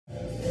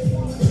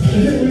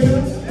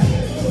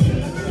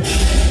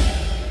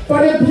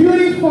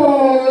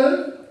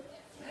beautiful,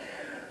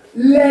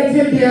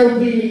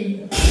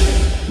 legendary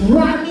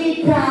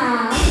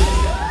Ranika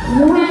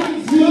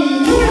Ranji.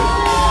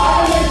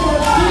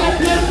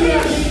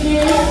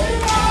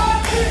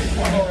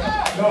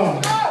 No,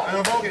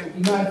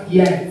 not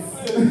yet.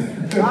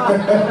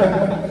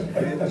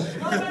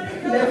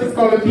 Let's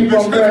call the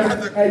people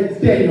first and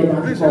then you're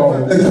not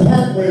called. The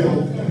cartwheel.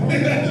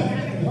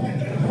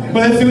 But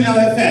let's do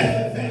LSS.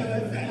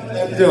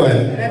 Let's do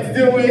it. Let's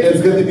do it.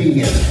 It's good to be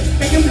here.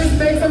 Can you just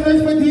make some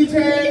noise for DJ?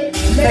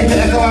 Take the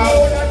echo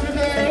out.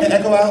 Take the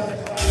echo out.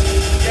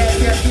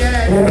 Yes.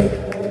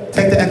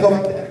 Take the echo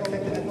out.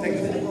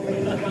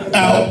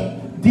 Out.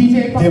 DJ.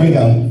 Here we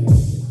go.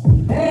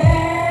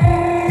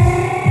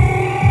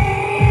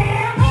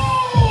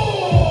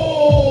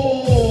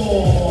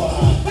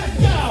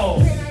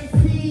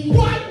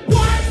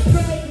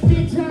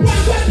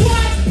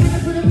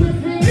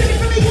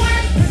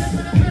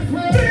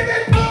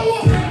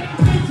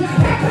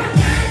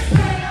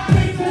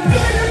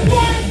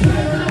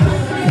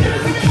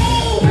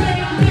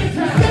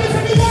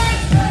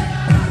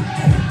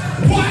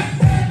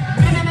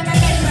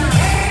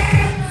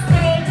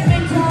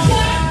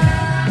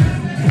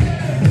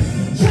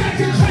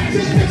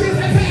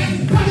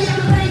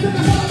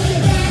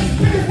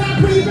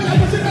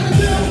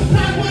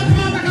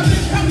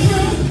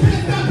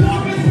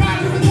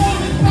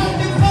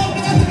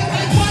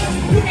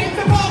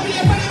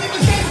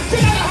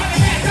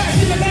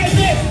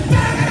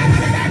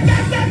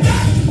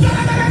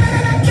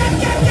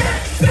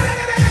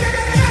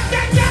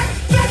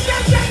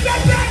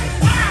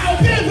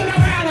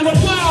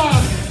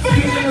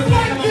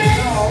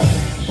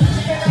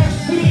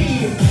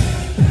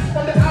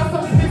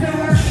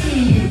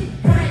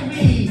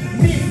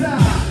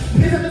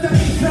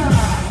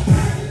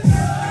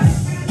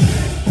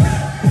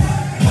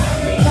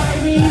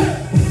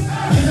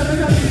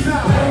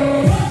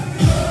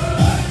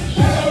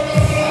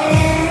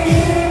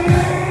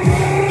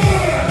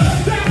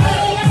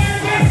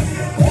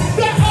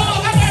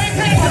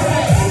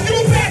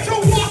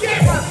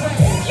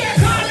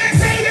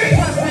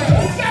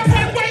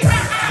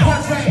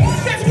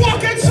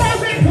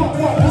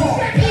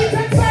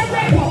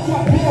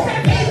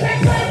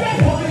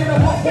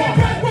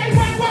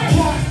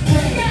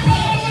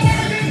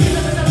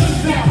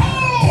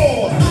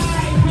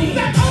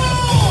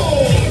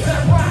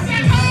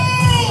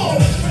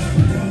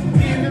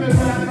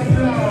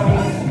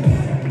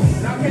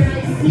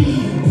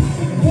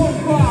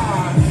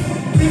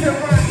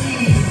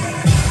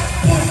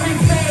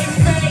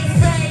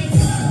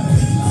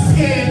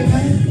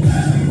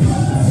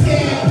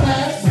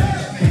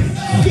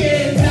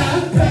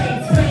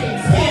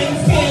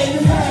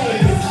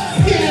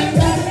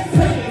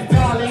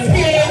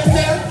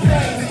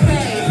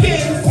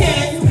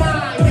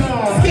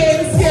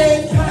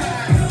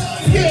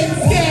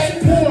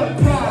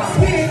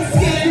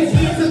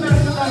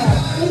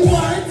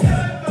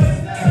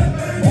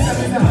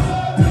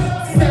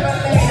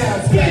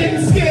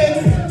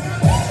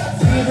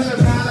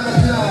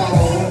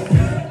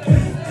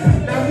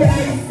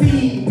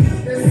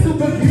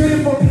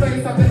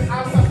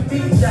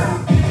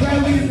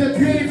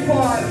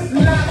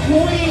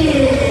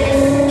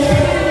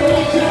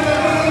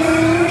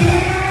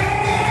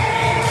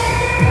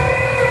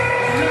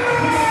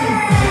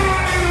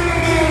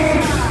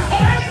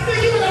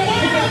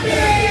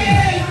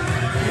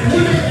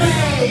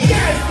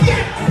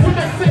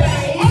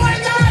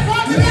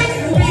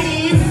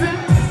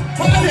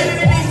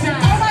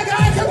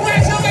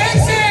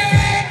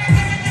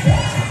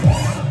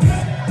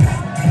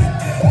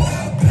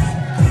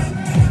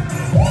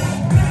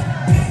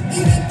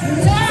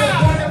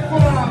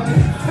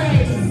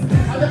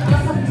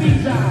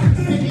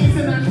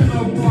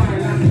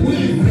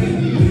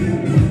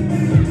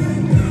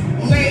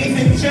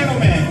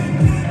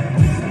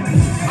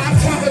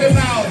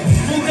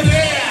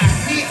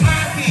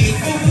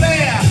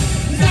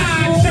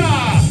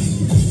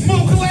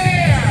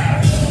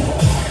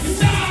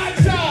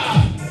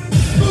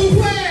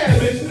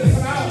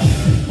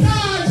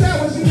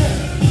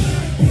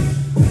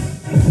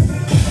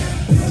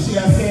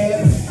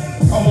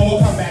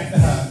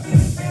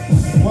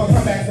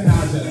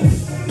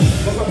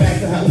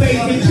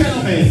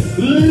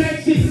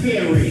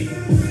 Legendary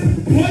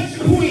Butch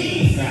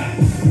Queen,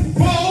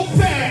 full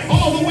fat,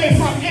 all the way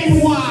from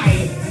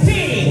NYC.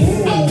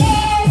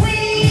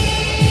 Amari!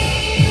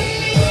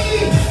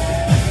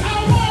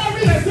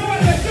 Let's do it,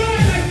 let's do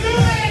it, let's do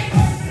it!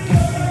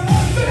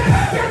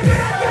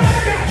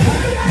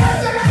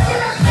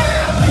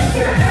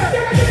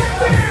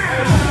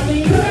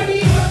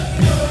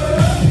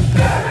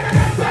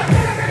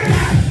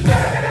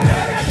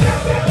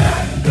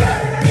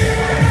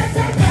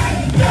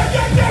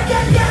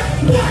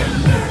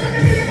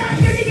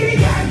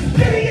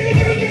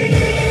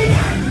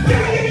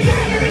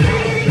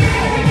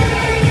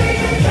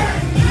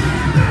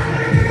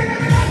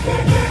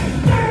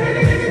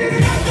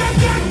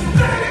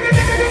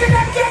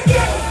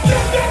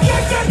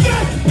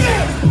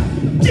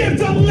 Give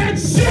the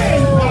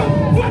legend!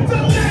 What the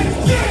legend!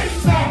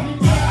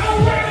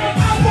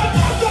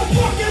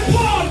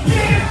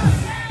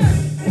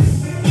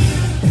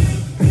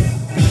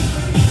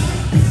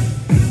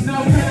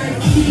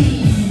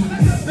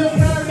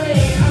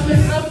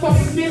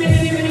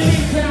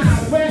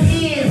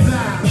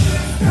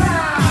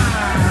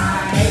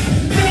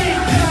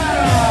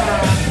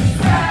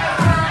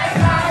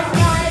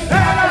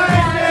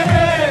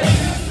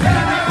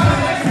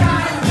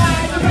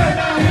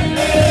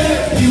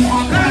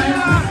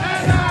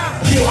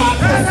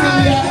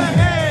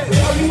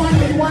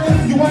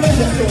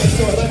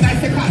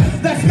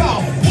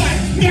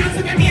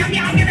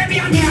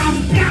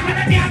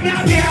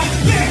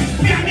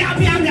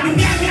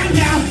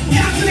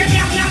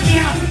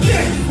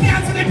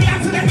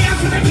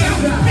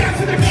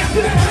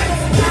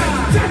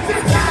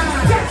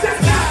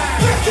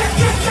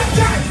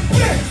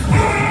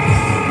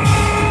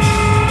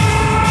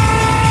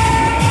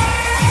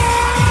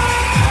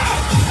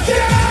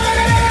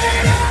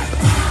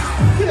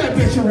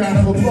 get your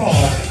round of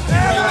applause.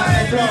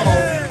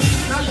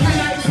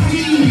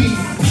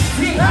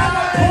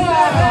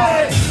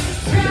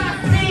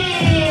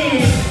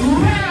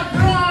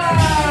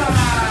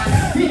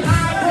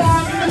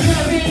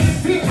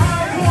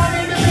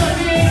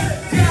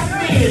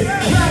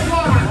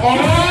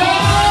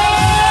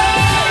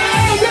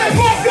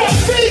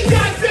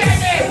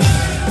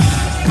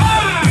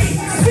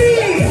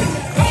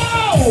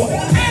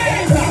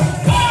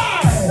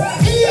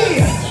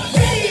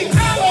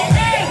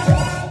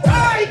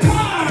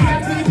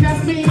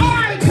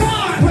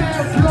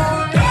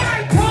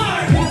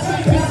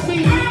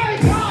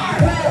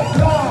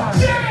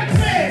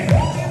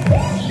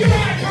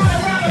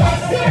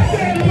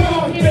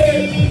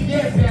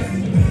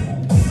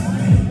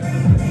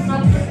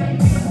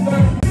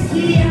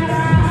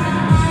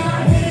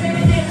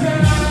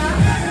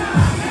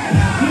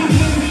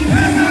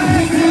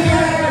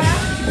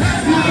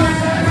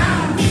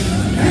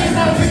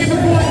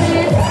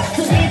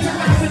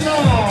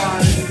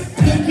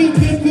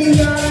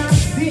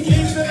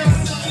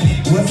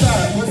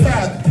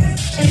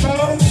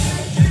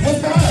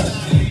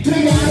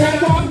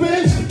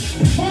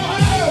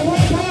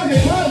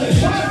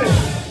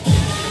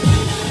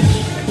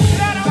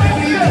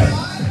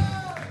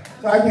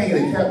 So I can't get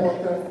a catwalk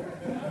though?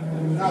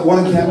 Not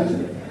one catwalk.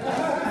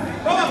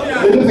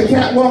 Just a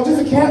catwalk,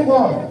 just a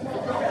catwalk.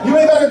 You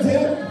ain't got a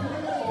tip.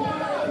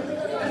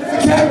 Just a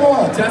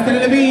catwalk. Just a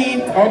little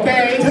bit,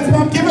 okay. Just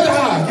give it a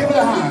high, give it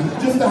a high.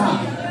 Just a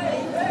high.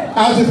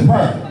 I'll just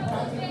purr.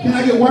 Can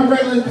I get one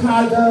regular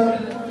high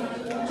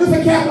dub? Just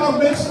a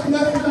catwalk, bitch.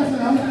 Nothing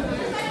else.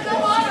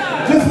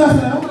 Just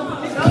nothing else.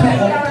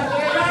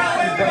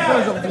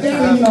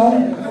 There you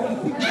go.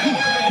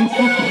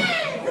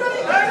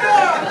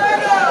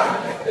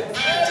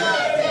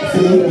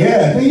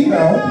 Yeah, there you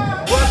go.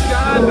 What's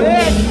God,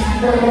 bitch?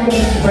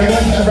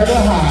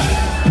 Regular high.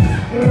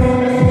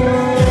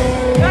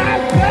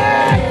 That's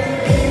it!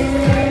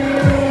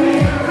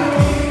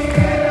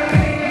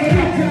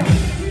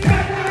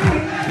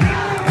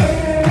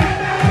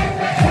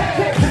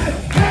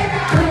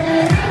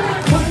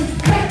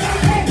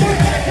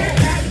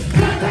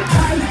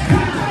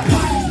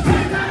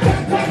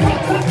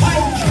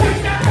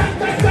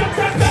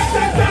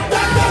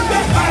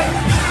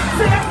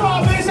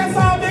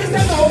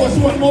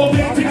 One more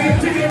bit to get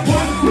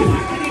one.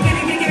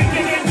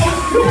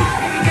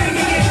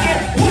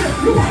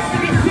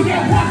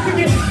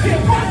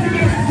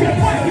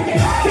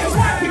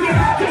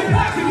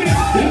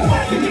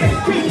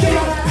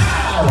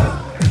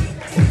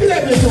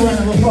 Let me round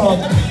of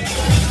applause.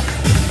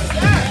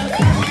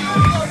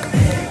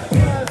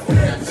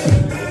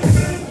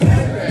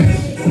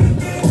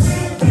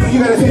 You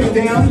gotta take it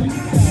down.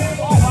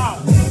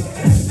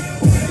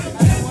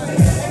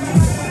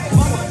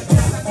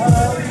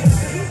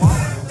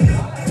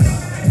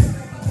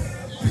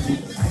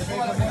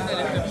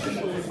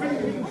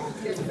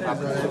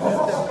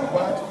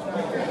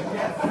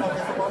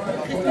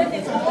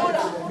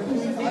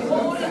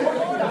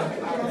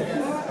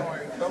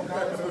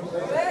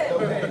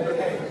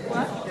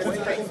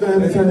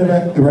 Turn it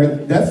back.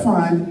 Right, that's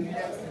fine.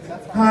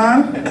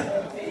 Huh?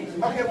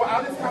 Okay, well,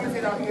 I'll just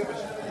commentate out here.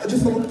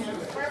 Just a little.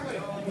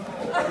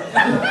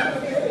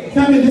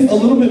 Come in just a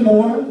little bit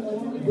more,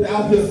 but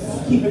I'll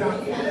just keep it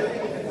out here.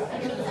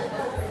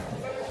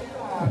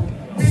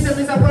 This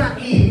is a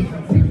Rocky.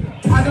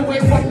 On the way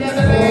from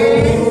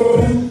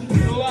Netherlands.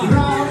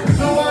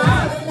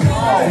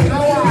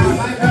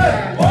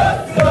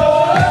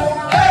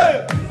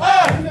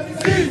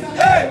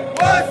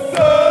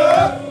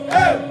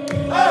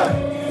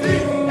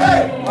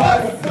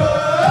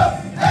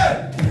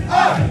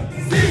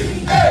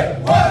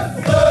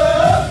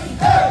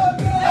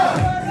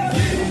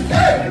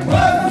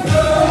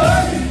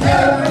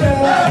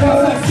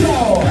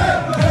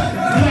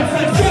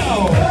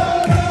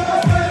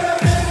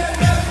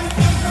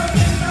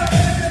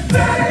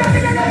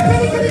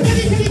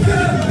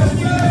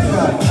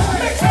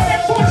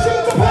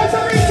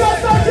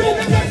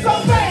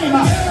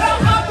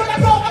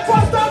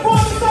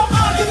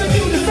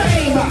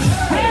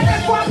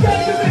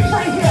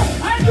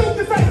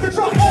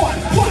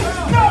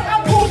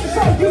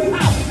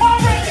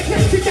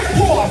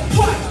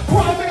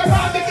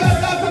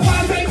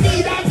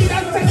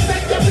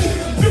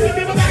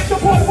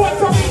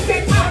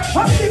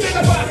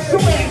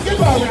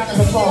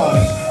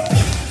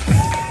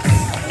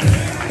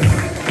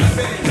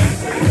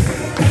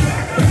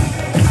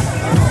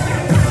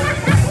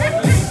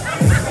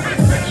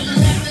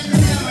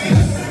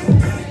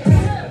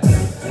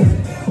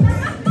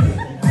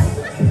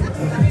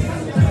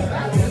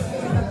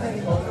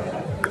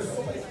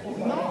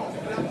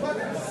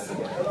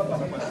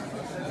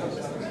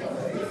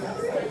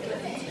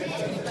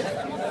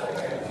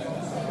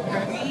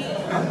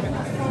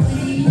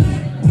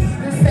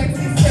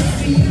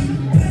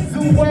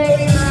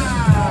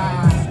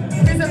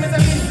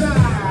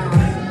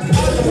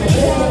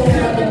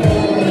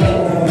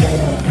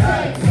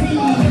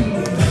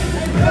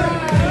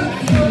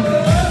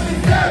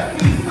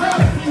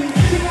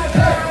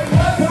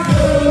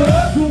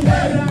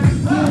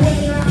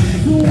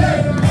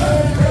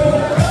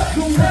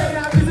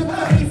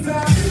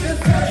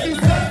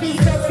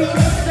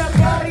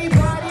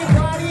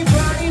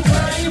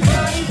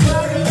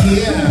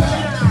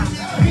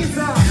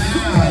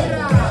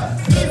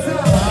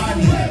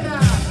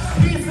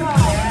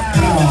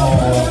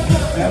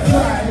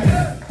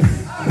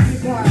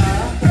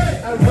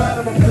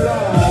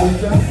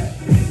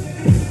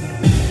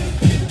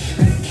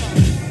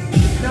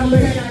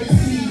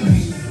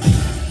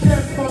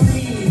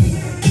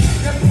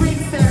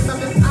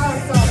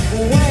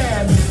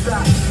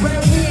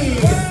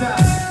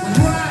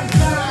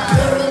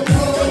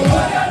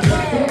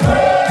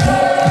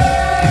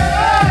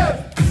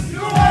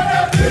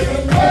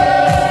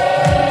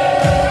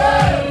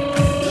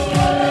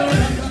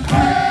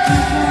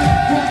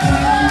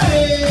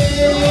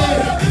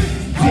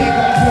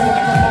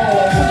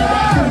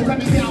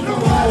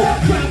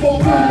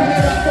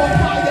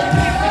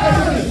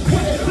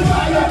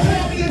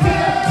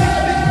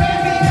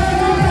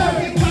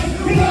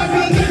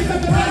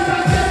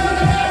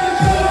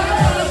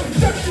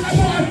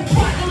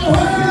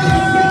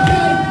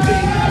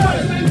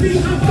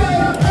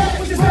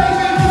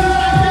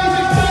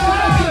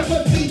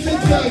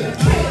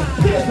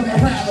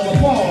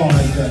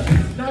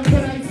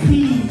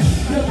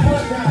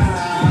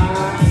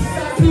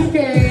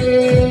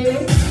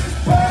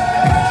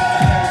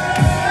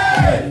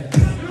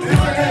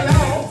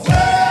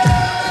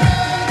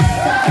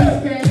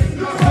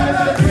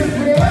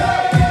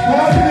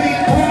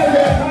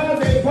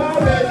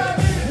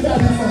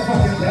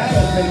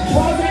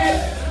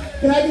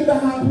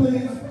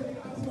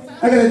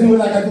 gotta do it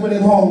like I do it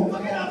at home.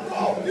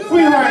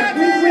 Sweetheart,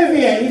 where's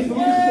he at? He's with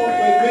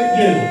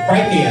you,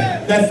 right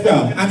there. Let's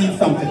go. I need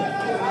something.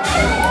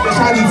 Bitch,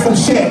 I need some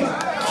shit.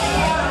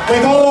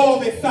 Wait,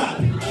 hold this up.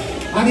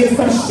 I need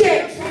some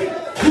shit.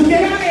 You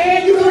get out of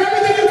here, you do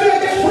everything you do at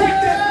that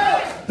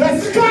practice.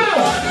 Let's go.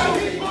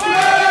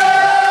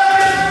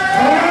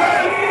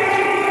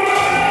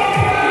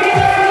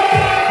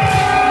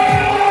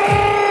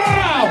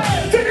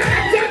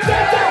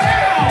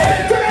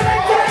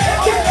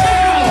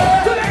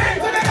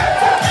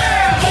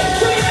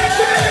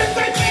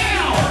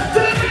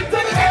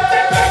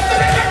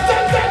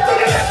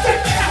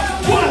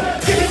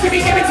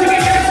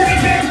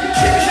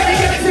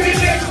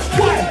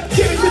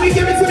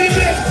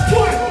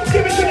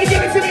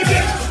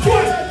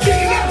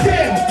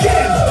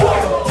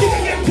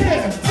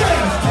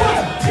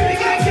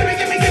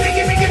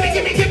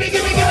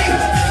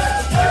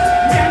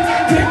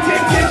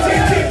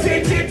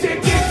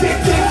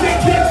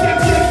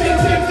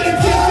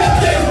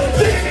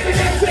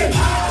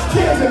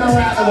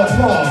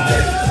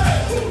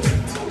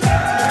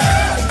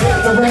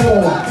 The rebel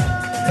one.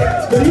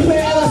 When you play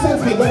LSS,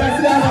 go back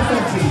to the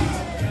LSS.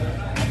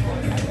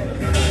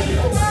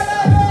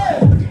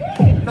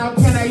 Now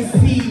can I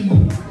see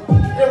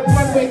the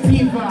runway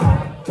diva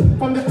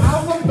from the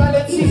album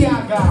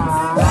Balenciaga?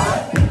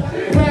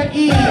 Where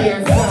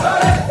is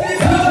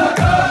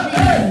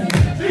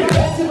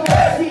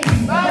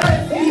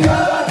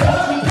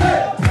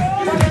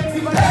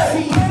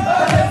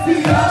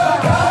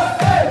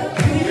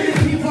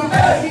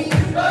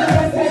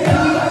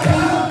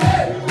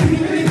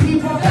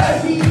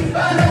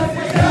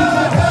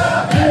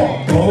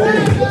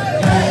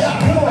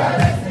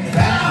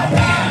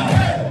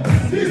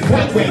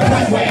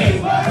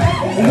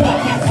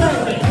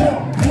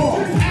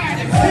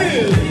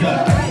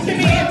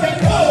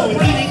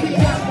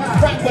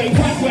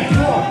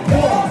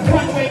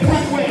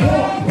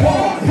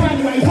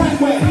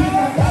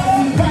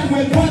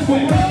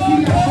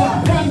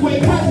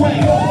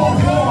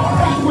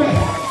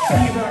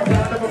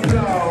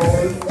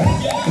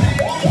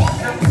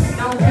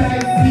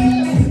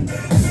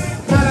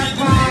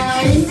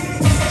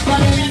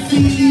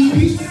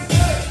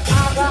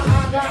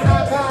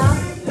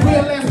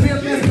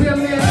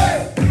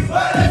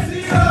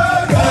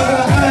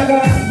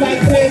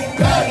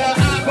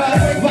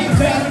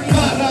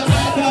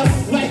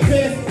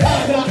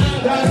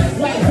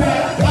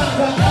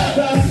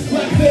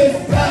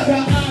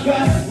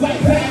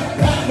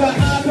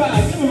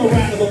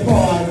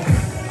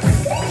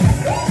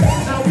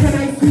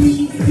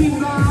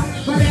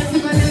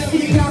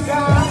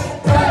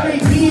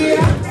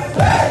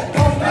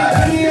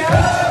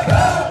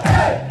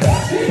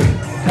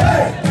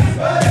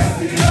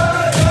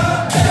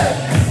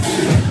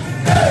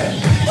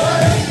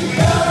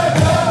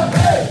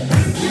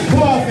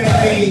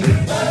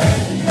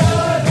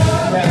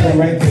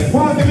right there.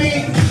 Pause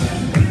it,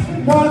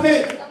 pause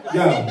it.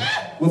 Yo,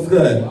 what's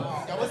good?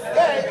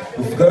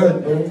 What's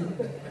good, bro?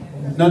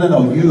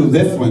 No, you,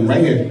 this one,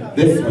 right here.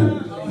 This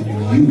one.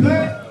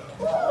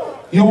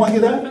 You don't want to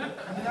hear that?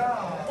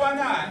 Why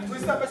not?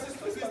 Twist up, oh, it's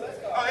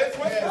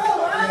twist.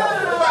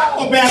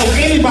 I'll battle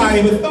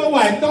anybody, but so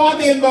what? Throw out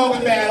the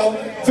invoking battle.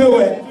 Do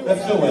it.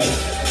 Let's do it.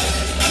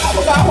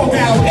 I will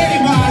battle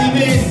anybody,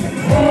 bitch.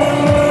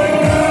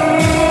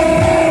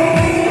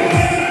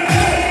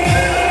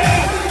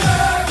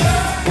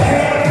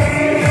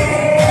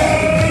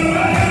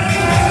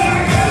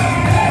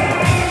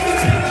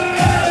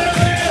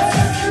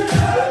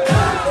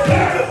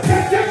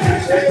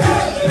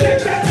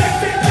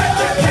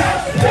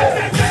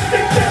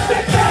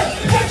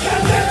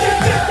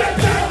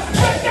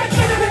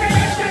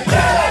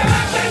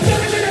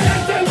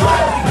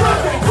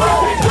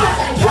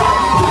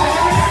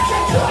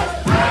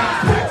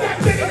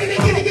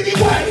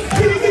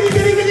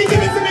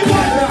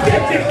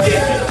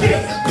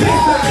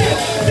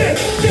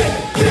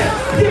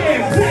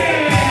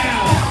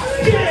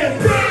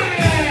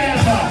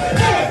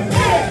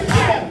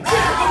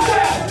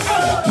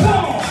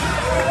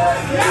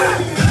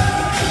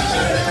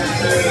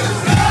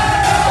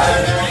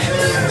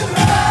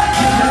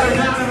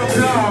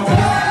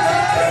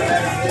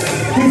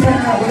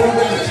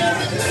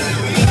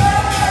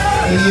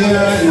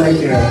 Yeah, right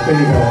there. There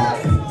you go.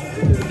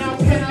 Now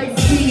can I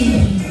see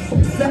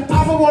the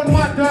other one,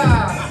 my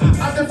God,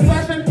 of the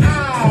fashion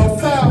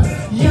house of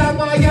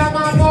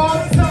Yamamoto?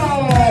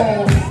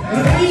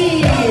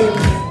 Leave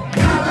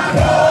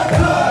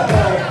Yamamoto.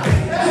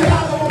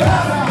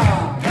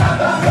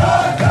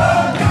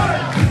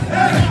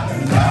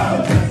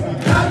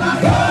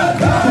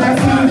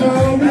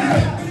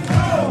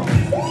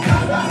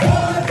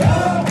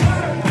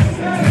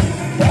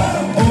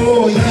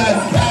 Oh yes,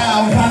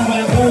 I'll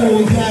runway. Oh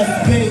yes,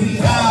 baby,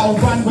 I'll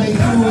runway.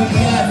 Oh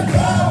yes,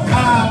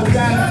 I'll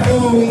dance.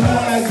 Oh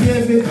yeah,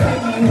 give it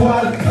to me.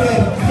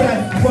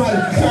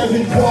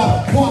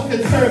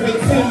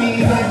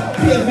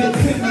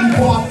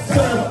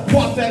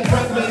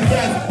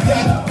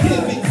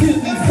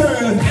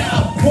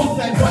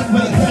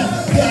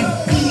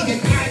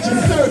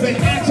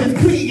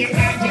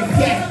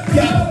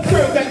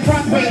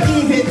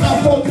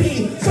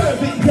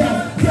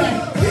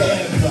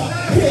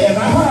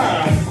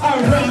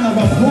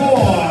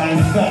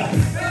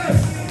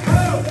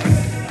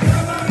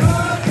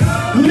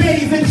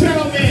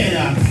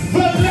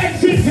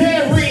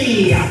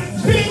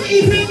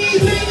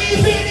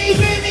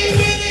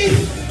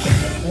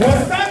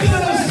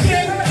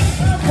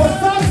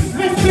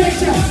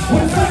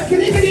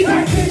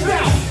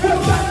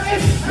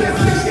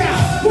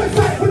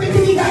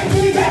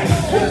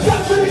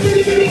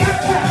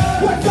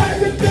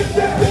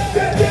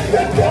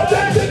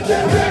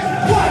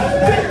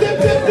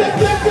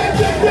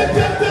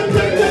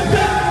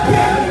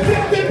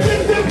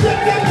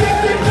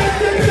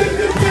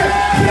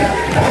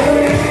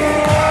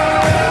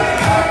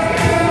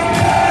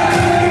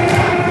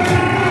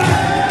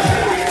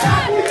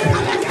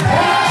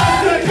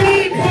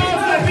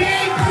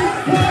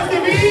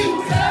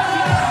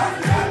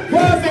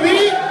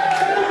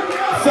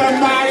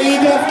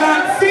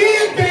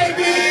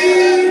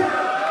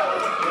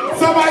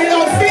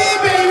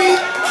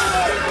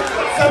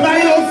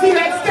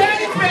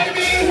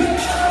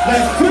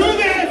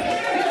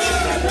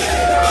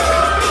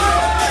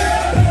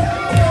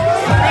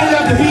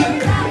 the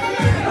beat.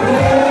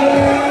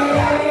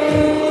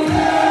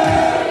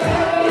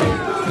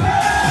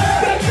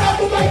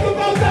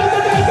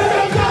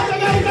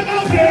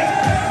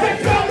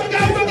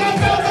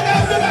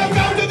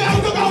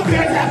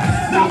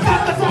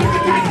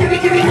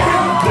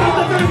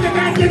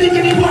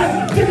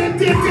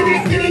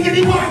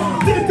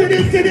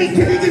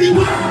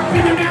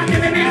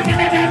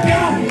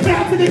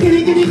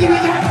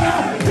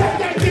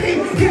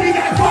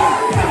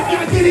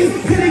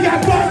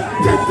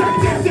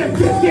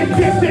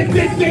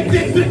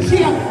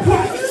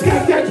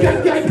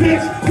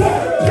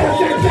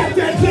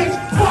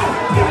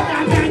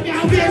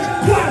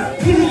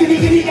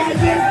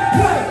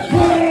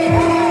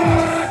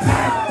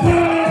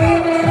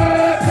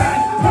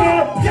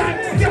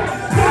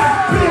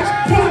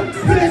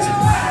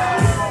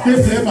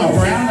 Give him a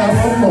round of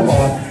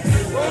applause.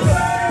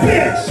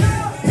 Bitch,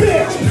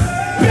 bitch,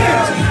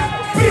 bitch,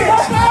 bitch,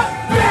 bitch,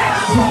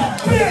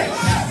 bitch,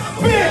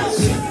 bitch, bitch,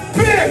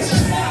 bitch,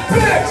 bitch,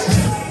 bitch,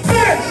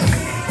 bitch.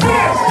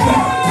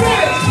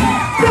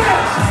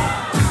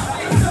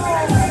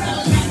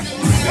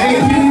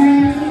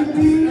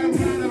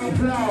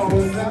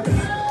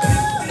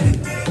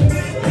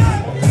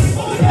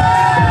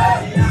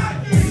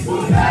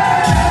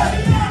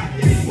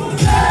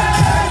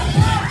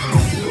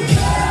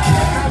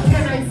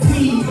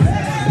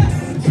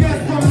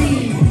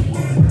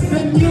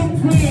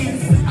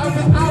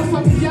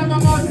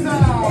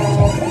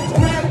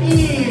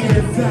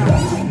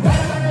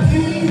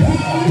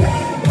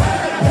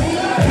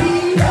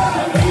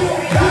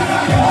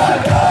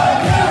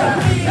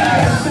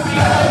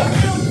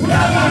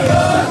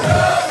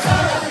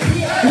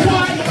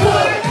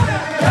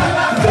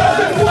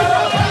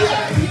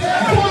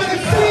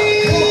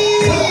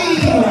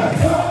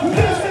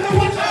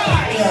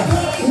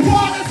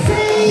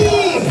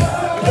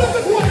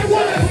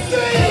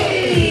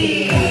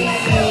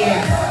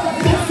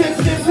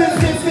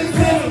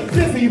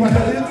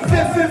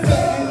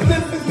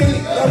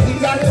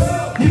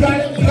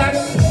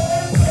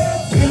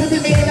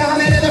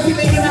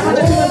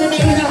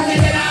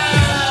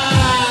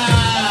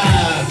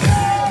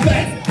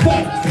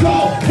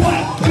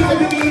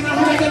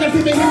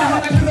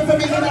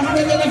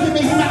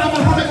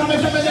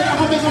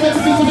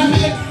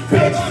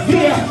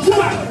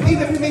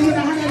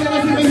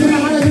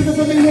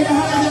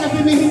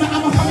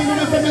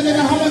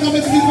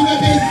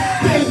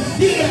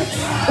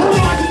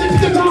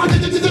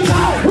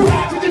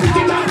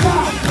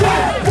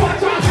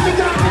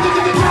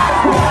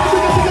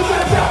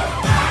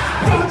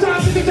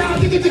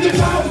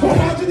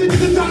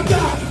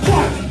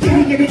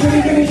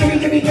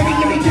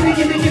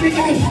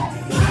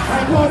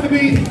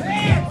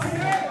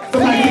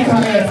 Somebody kick her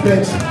ass,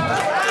 bitch.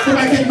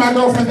 Somebody kick my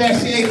girlfriend that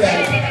she ate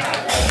that.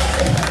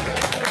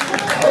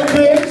 Oh,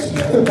 bitch.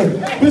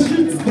 Bitch,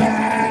 you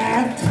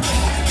snapped.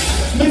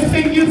 Miss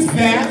Thing, you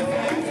snapped.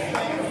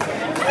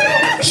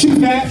 She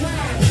snapped.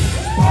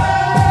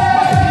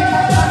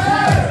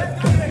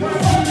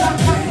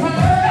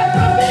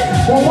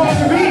 Well, what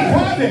to be?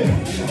 What is it?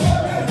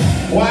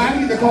 Well, I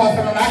need to call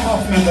some of my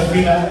house members,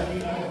 Vina.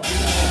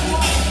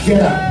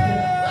 Get up.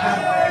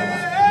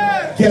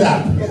 Get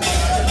up.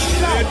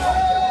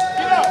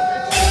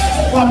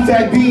 Pump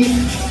that beat.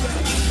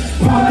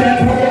 Pump that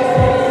beat.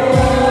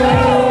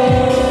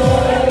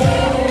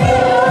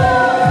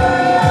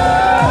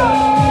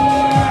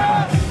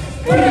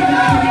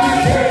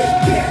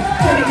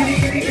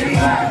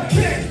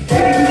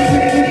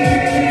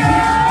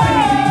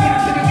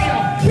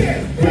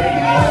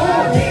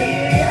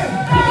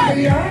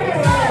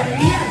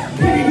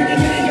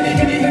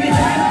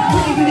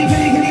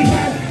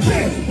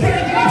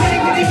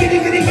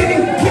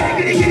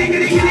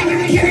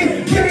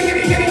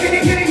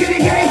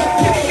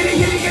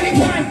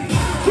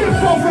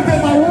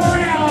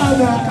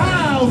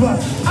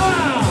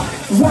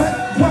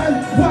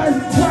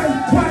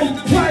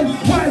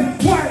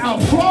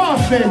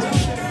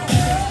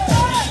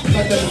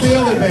 Let them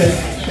feel it, baby.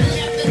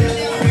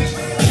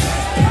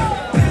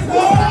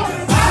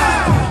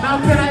 Now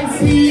can I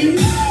see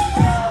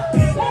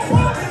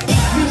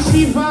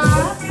Shiva,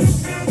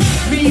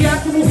 Mia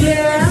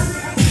Kuger,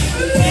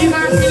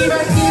 Shiva, Shiva,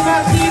 Shiva,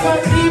 Shiva,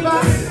 Shiva,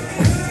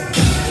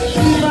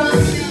 Shiva.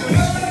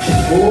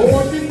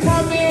 Oh, she's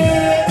coming.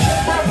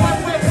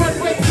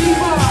 Wait,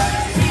 Shiva,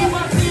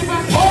 Shiva, Shiva.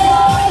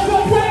 All the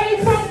way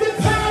from the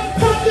top,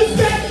 from the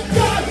set,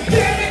 God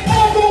damn it,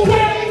 all the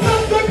way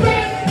from the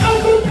back of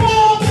the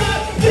ball,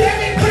 God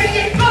damn it, bring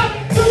it up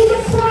to the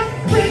front,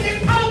 bring it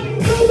up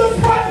to the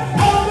front,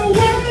 all the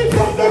way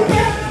from the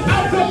back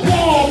of the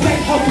ball.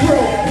 Take her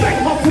through,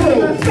 take her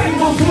through, take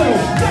her through,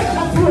 take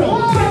her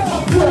through, take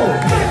her through,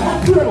 take her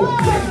through,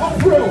 take her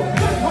through,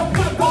 take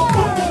her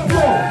fucking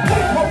through,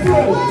 take her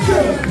through,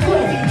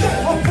 through,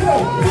 take her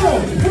through,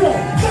 through,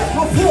 take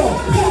her through,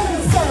 walk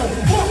and serve,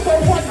 walk the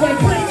one way,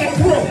 bring it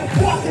through,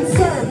 walk and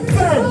serve,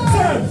 serve,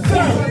 serve,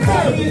 serve,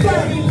 serve,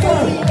 serve,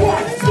 serve,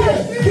 walk,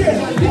 get,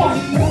 walk,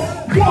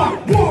 walk,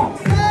 walk.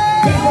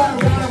 Give her a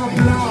round of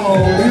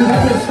applause. You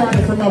have it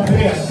started from up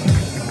here.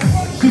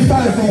 She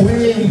started from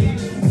way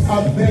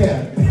up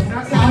there.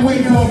 I'm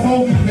waiting for a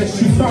moment that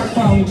she starts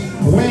from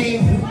way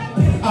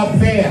up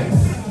there.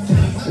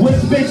 Which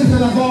bitch is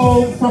in a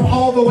Vogue from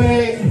all the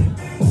way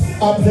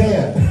up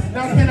there?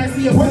 Now can I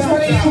see a Which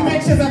one of you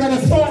bitches are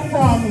gonna start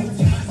from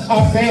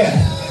up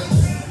there?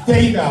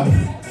 There you go.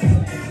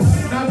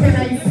 Now can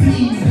I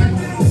see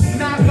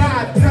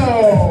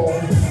Nagato,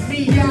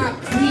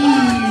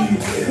 Miyaki,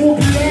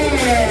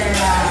 Ublera,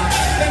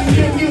 then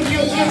you wait,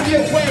 then you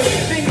wait.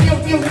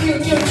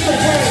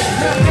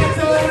 Now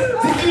Nagato,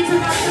 the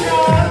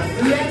international,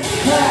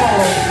 let's go.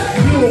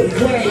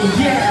 You wait,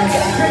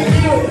 yeah,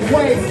 then you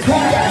wait,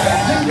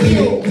 then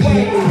you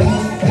wait.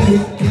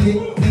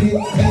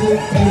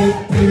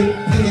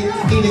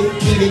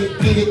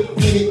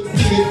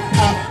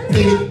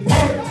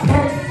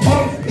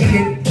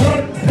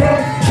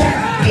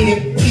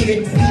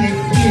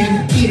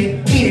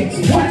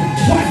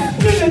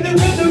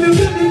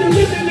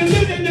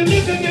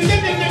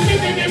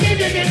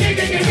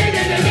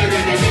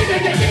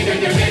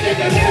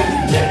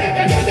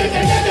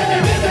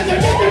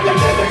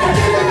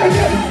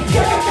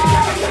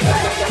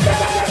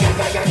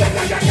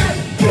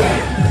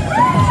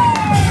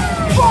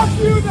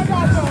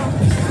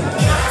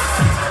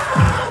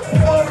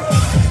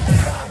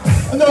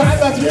 No, I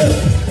love you.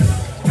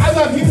 I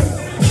love you.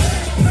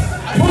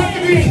 Point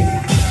to me.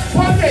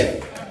 Point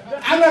it.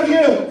 I love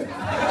you.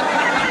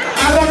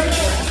 I love you.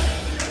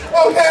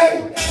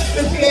 Okay.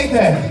 Just she ate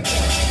that.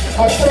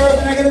 Sir,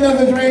 can I get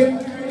another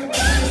drink?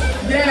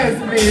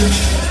 Yes,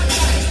 please.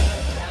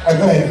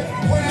 Go ahead.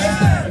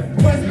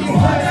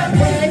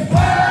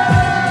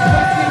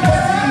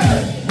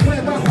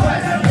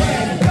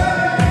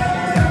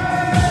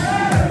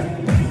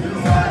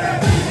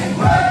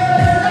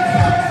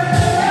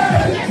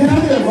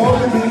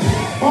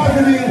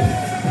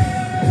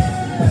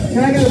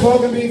 Can I get a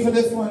Vulcan beat for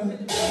this one?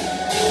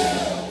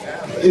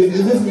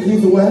 Is this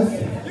Mr.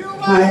 West?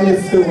 Hi,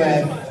 Mr.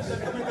 West.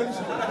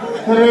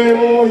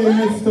 Hello, you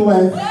Mr.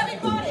 West.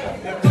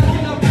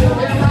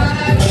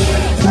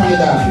 Turn it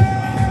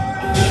down.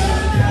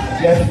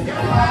 Yes.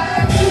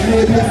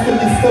 Hey,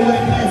 Mr.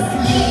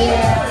 West,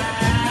 yeah.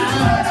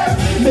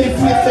 Miss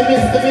West,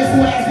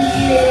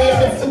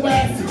 yeah, Mr.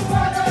 West.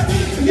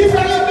 You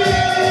ready,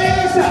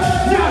 bitch?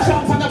 Now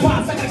jump on the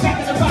box like a jack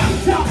in the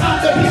box. Now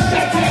I'm the bitch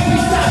that can't be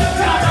stopped.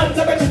 Now I'm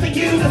the richest thing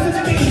you listen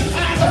to me. I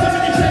got the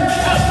mission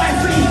up my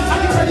sleeve. Are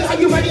you ready? Are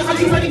you ready? Are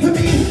you ready for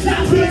me?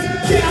 Now bitch,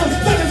 down,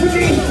 coming for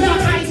me. Now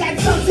I got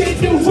something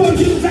new for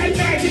you. That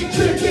magic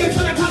trick is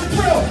when I come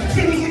through.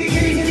 Giddy, giddy,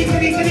 giddy, giddy,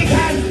 giddy, giddy,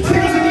 cat.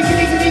 Giddy, giddy,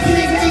 giddy, giddy,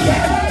 giddy, giddy,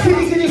 cat.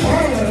 Giddy, giddy,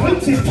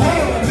 richard,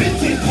 cat.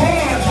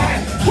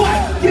 What?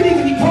 Giddy,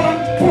 giddy, cat.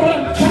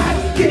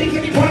 Giddy,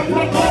 giddy, cat.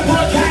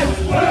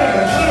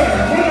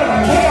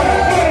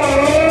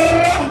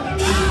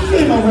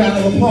 Give a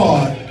round of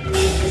applause.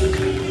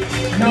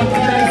 Now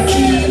can I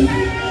see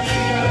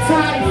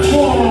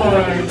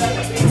Typhoid,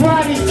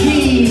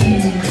 Prodigy,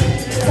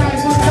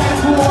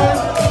 Typhoid,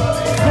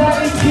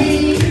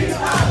 Prodigy.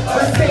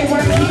 Let's say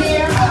right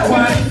here.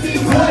 One,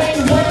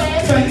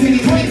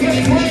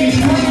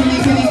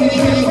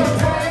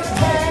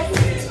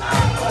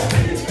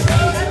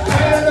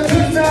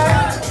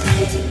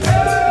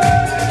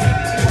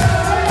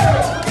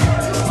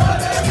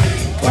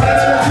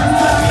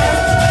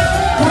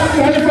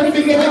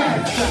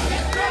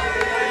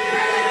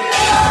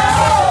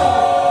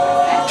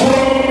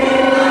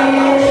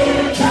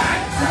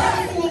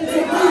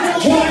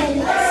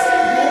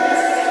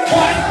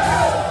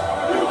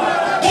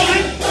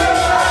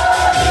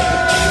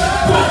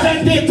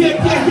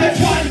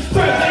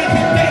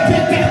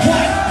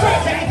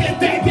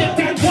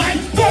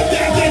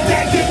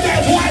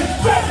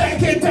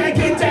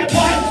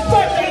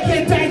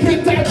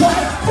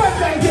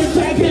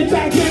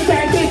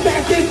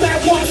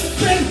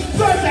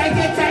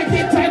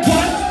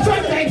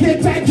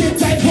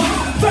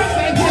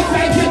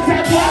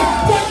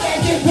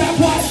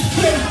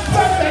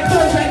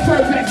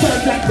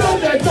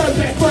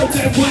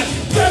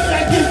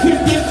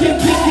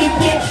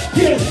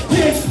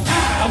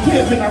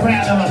 Give a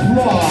round of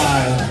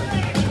applause.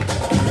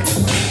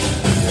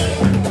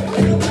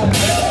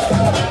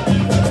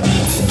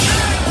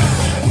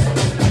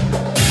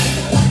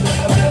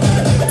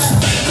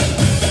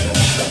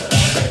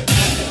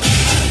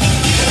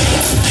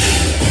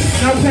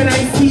 Now can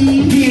I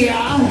see here?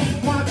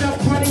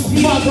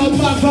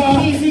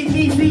 Mother,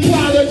 easy,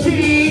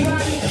 quality,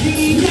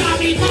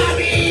 mommy,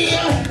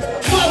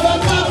 mother,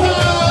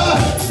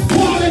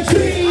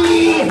 quality,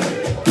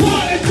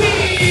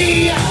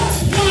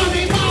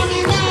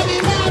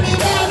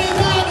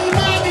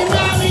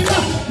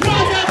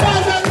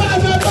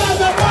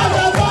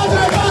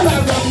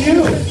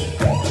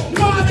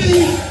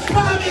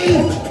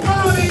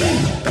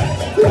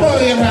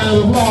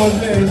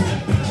 applause, man.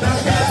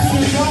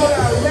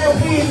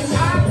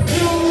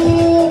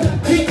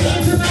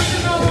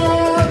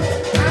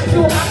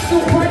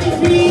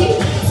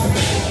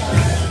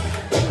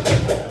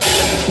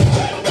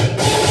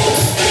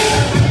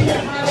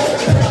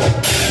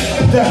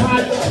 The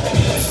hot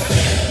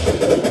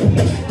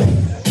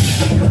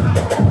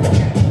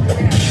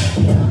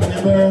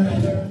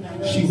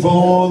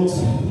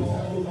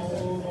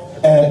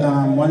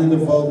the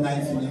Vogue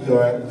nights in New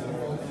York,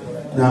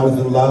 and I was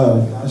in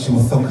love. She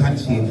was so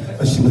country,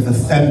 but she was a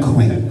femme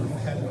queen.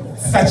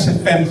 Such a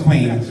femme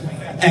queen.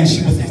 And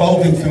she was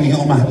voguing for me,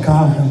 oh my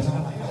God.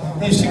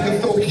 And she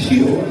was so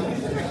cute.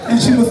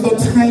 And she was so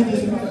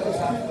tiny.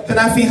 Then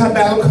I seen her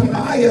battle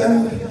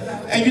Kamaya.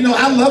 And you know,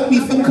 I love me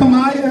some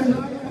Kamaya.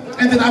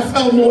 And then I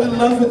fell more in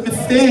love with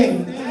Miss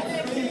Thing.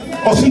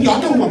 Oh,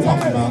 y'all know who I'm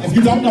talking about. If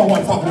you don't know who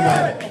I'm talking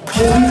about,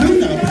 well, you do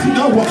know, but you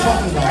know who I'm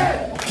talking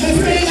about. Miss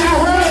Thing, I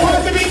heard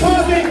wants to be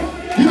causing.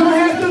 You don't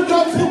have to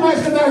go too much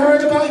because I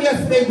heard about it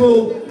yesterday,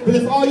 boo. But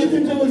if all you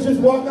can do is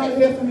just walk out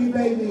here for me,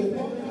 baby.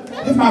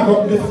 This my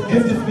girl, this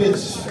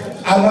bitch.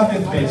 I love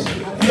this bitch.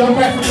 Y'all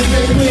ready for this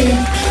bitch, queen?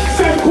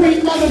 Some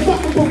queen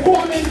motherfucking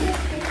performance.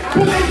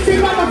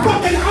 Police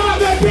motherfucking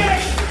honor,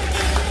 bitch.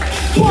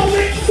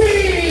 Police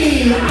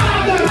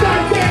honor,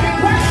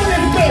 goddamn, right for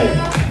this bitch.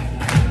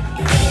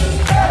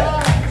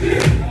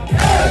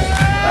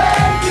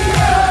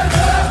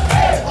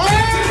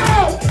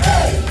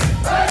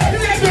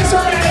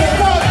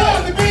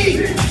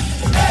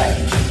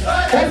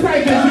 That's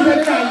right, bitch. You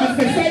better not.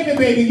 Just save it,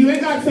 baby. You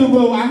ain't got to,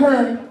 boo. I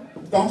heard.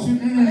 Don't you?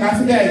 Not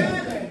today.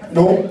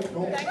 Nope.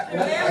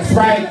 That's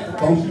right.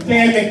 Don't you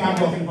dare make my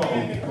fucking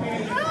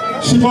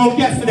vote. She voted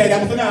yesterday.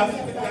 That was enough.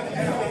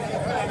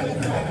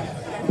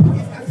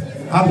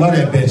 I love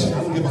that bitch.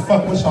 I don't give a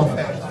fuck what y'all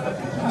think.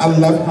 I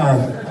love her.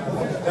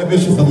 That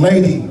bitch was a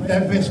lady.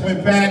 That bitch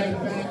went back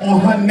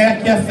on her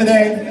neck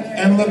yesterday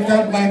and looked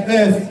up like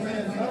this.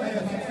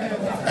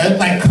 And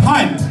like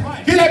cunt.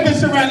 Give that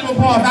bitch a round of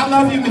applause. I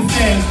love you, Miss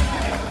Thing.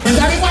 Cause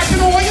I be watching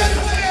all your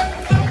clips.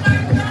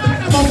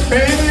 I'm a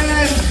fan.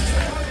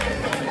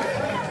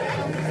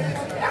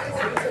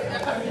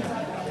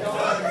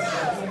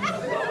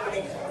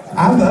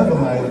 I love her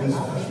like this.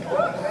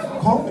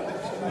 Call me.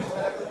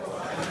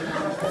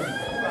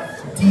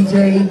 DJ,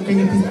 can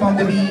you please pump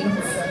the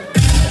beats?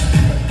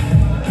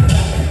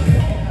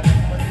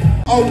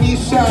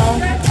 Onisha,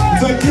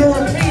 the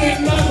European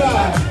mother.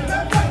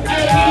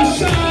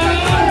 Onisha,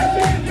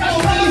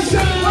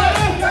 Onisha.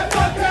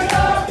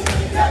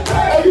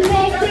 Oh, you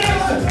want this?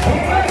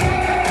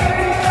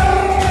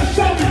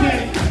 Show me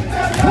that.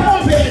 Come on,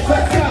 bitch,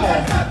 let's go.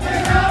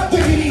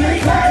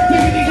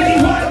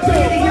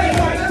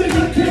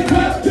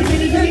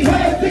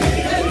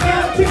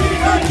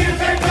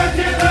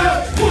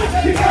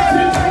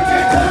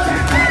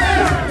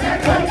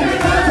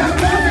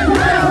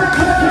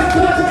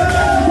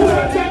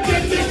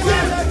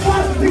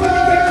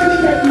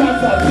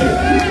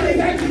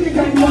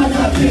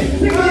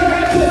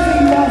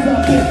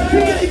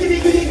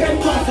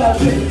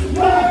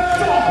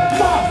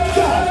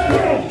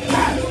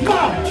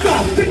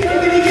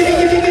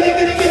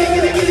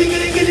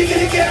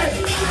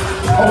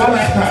 Oh, I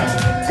like her.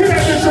 Give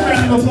that bitch a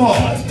round of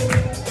applause.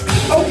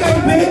 Okay,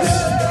 bitch.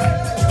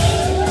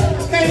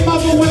 Okay,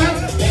 mother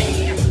West.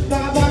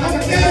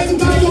 Okay,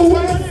 mother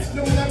West.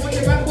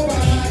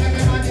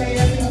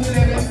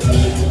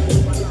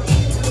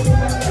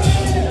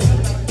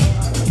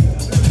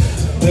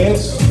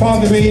 Bitch,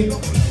 pardon me.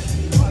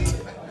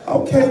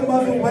 Okay,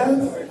 mother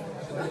West.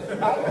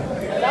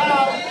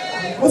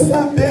 What's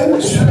up,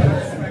 bitch?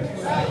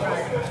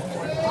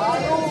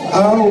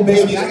 Oh,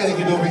 baby, I gotta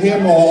get over here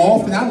more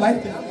often. I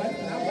like that.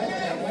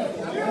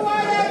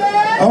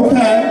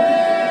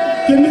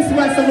 Okay. Give Miss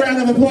West a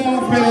round of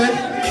applause, baby.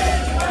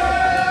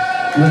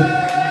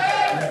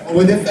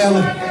 With this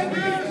Ellen.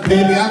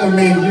 Baby, I done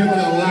made you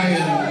a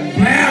lion.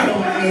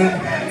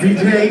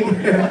 DJ.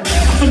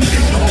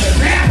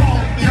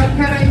 Now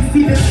can I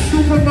see the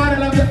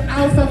supermodel of the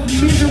house of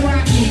Misery?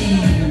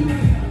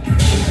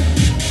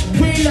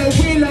 Willow.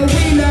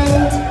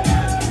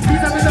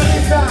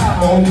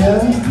 Oh,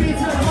 yeah?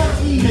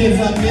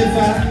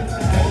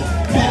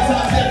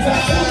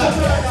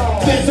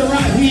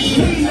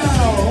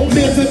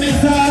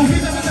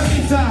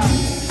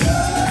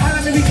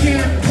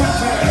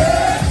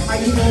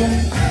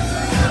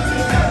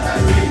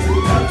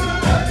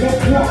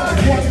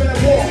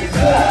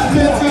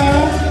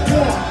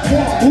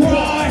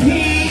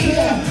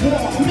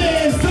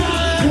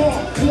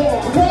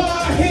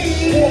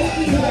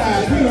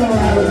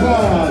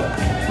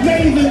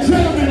 Ladies and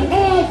gentlemen,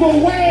 all the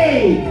way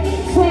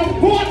from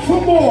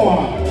Baltimore,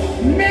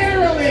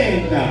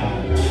 Maryland,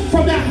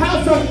 from the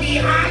house of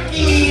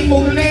Miyake,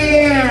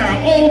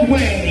 Mulaire,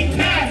 Oldway,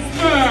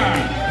 Casper,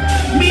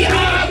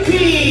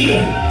 Miyake,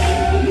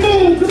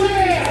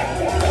 Mulaire,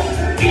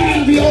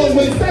 eating the old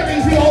way,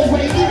 serving the old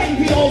way, eating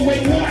the old way,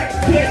 what?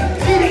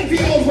 Eating the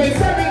old way,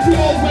 serving the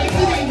old way,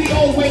 eating the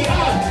old way,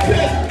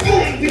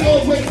 eating the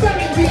old way,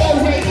 serving the old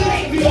way,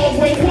 eating the old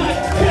way, what?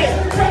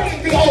 Serving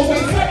the old way,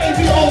 serving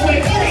the old way,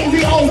 eating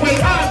the old way,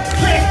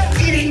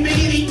 eating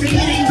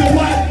the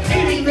what?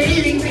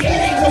 Eating the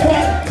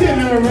what? Give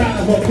her a round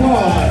of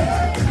applause.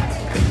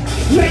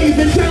 Ladies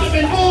and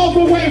gentlemen, all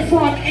the way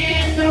from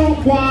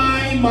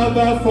NY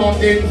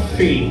motherfucking C.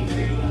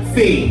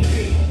 Faith.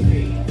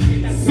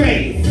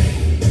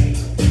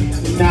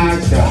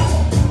 Naja.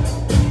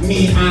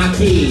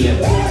 Miyake.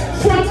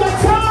 From the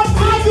top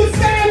of the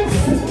steps,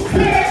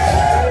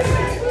 bitch.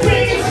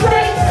 Bring it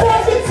straight forward.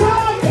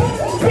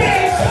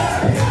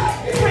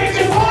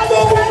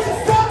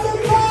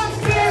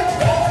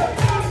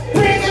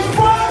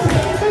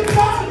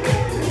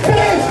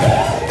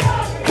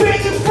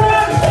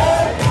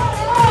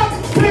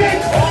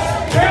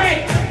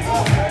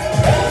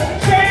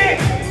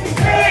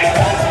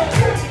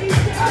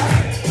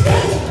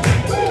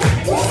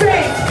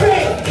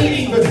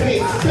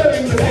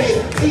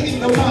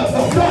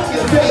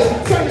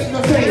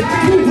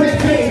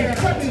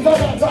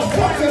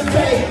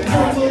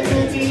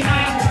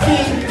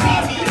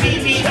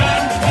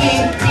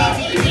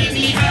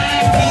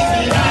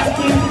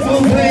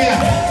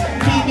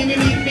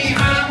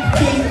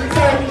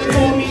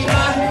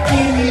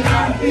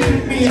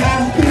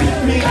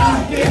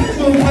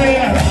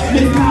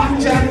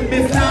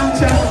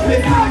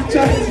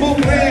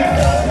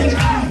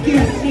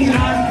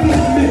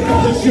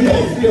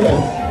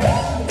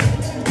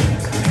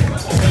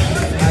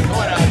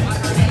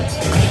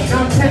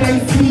 Now can I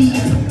see,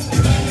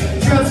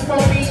 just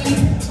for me,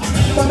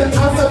 from the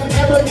house of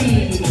Ebony,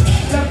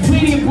 the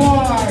pretty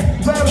boy,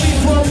 very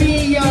for me,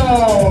 yo.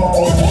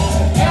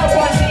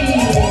 Ebony,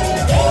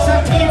 the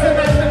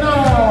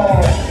international.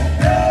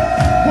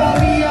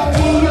 Warrior,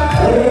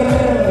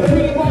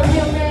 pretty boy,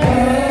 young man,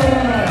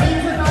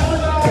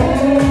 international.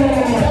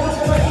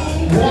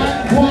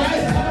 What?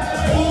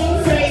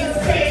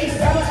 Face,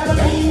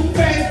 Ebony,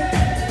 face.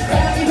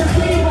 Ebony, the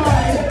pretty boy.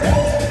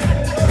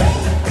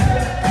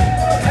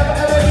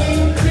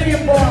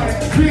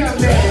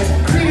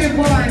 Pretty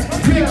boy,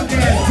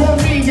 for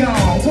me,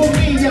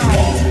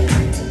 y'all.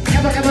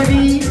 Ever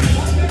need,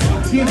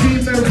 give me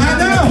the I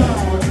know.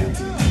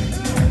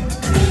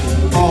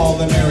 All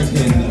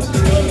American,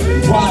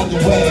 run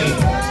away.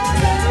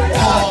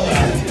 All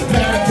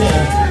American,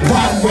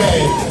 run away.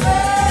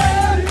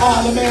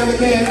 All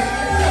American,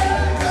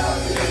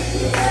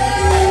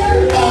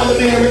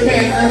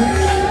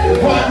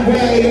 run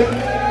away.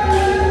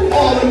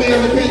 All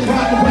American,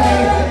 run away.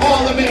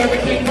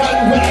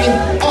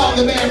 All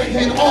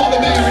American, run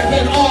away.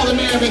 All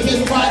American,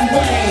 run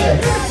away.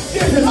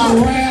 Give him a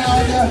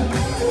round.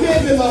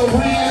 Give him a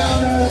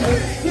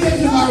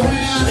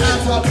round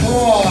of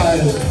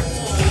applause.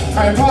 All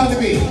right, pause the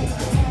beat.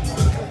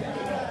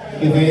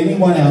 Is there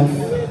anyone else?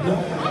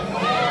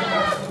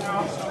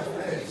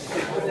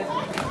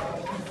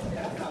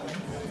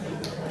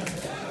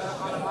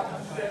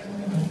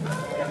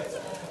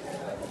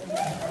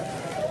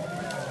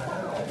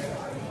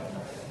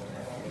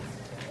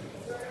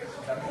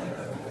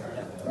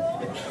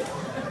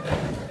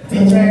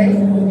 DJ.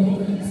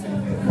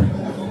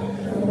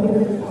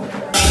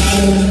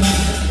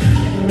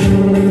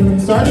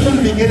 Start from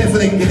the beginning so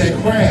they can get that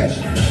crash.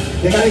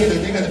 They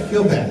gotta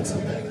feel that.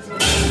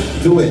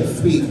 Do it,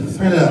 speak,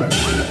 turn it up.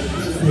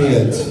 Say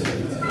it.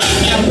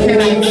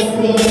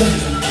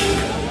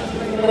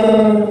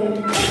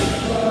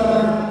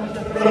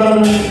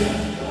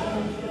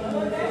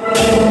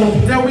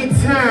 The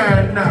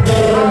return of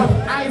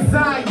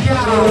Isaiah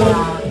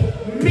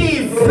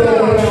Misa.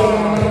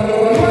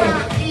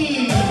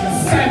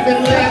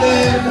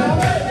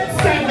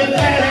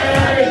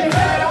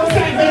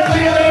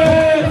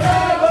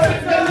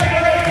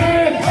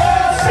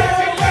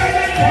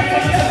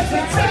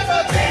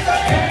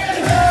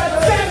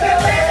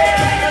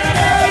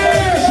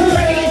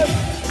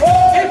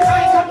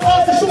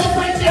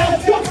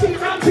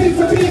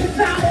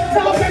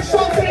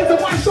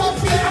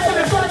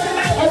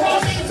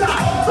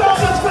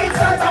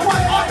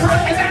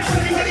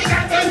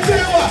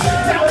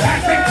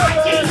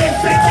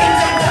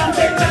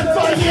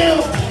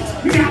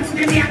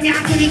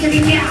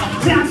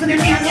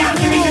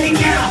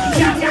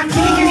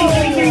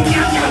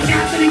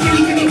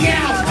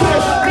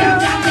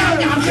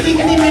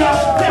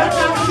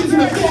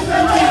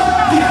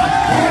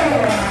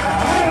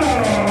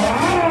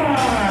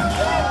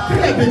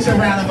 bitch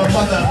around of a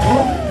mother.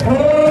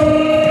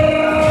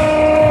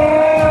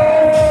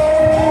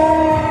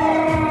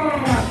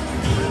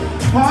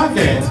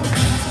 Pocket.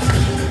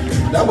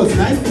 That was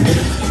nice.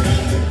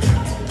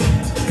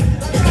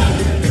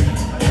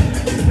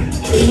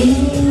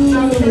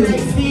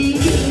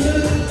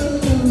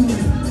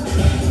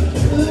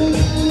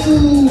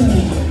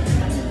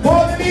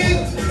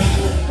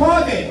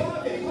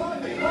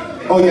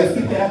 Oh yes,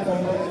 keep the echo.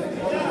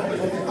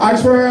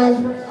 Archwell,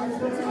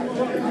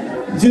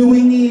 do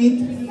we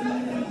need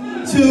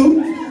to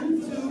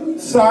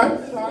start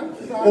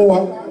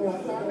or?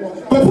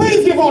 But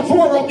please give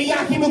Arturo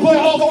Miyake McGoy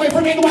all the way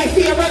from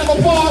NYC a round of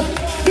applause.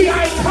 The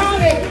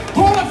iconic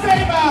Hall of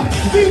Famer,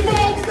 the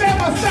Vogue Fam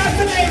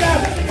assassinator,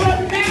 the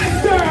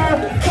master,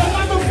 the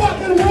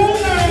motherfucking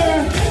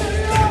ruler,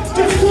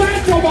 just glad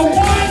for the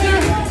one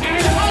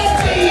and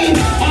only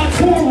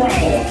Arturo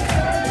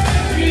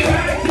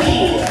Miyake.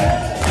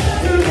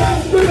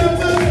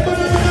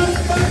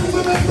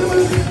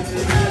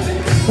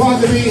 Pause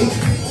the beat.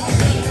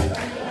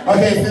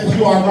 Okay, since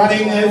you are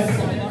running this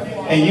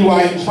and you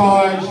are in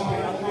charge,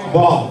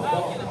 boss.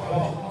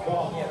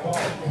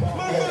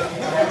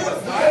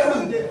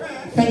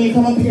 Can you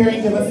come up here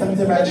and give us some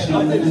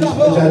direction, the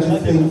judges,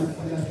 please?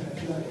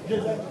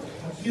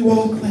 You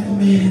walk like a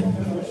man.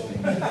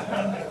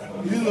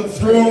 You look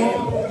strong.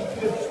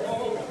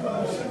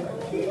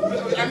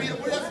 I mean,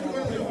 what else do we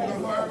do?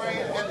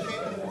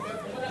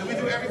 Do we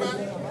do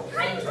everybody?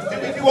 Did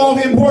we do all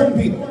the important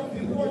people?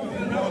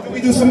 Do we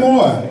do some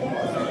more?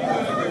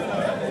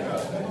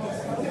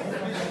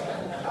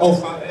 Oh,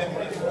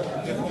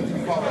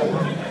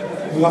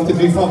 we have to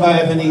do Father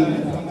Ebony.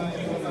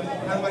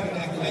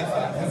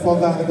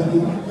 Father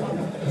Ebony.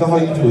 That's how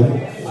you do it.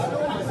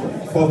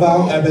 Father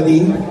Ebony.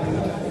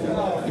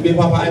 Give me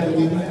Papa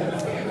Ebony.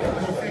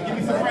 Give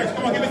me some words.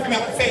 Come on, give me some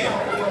help. Say it.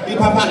 Be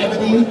Papa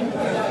Ebony.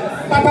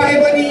 Papa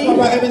Ebony.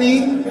 Papa Ebony.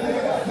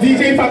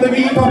 DJ Father B.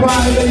 Papa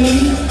Ebony.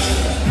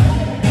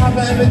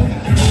 Papa Ebony.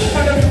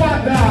 Father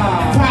Papa.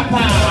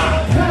 Papa.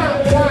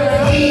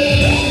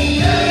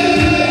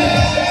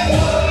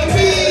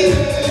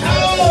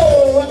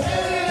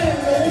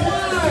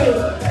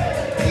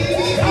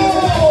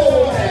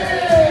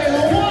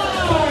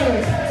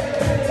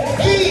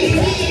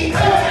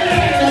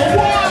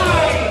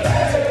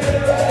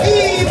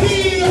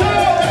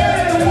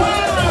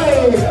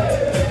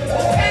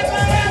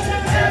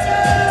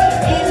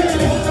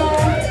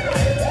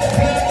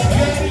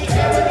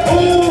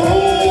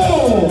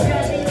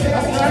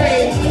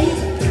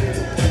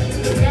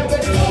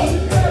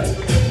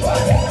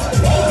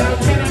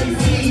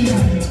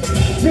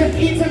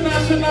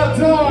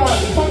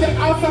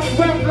 house of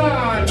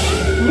Revlon.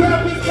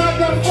 Rev is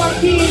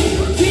motherfucking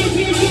GG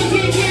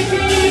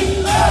Revlon.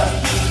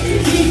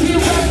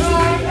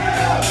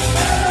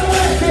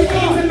 The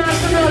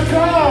international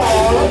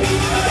dog.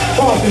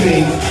 Talk to me.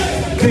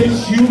 Bitch,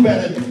 you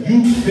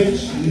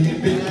bitch, you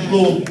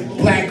little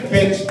black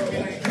bitch.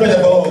 You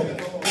better go.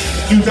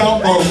 You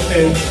don't go,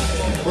 sis.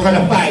 We're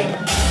gonna fight.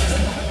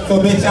 So,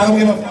 bitch, I don't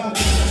give a fuck.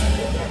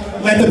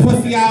 Let the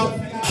pussy out.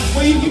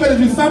 Well, you better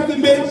do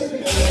something, bitch.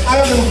 I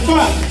don't give a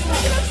fuck.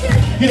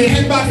 Get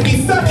an inbox to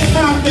be sucking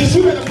time, bitch.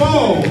 You better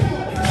go.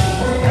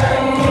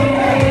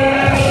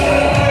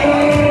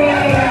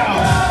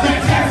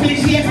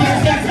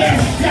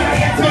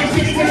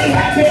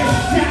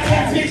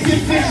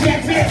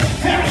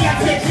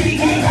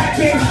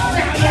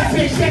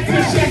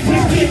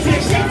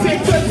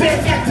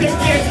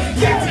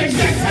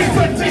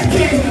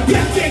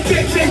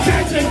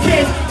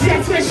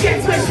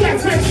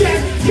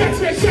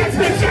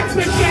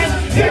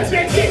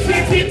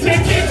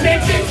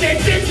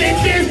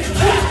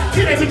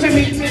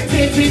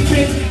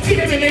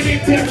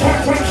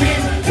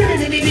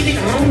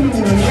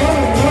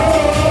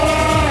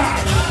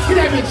 Get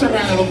that bitch a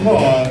round of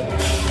applause.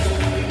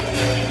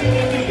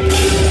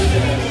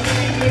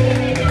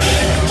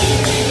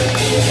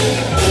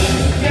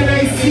 Can I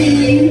see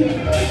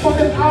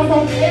fucking out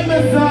of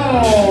Amazon?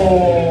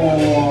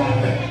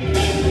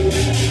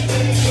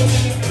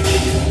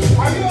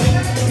 Are you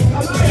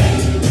okay?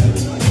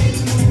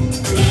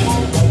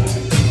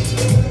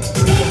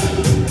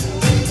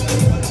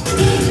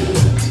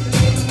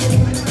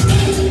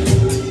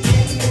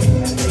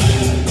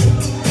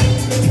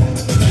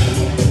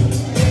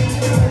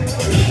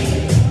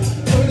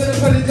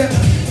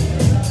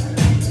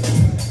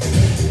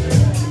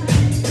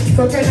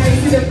 So can I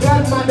see the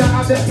grandmother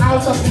of the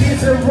house of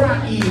Little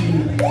Rocky?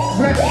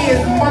 Where is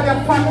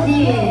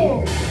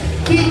motherfucking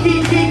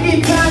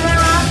Kiki Tana?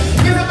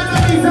 Give him a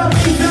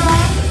pizza.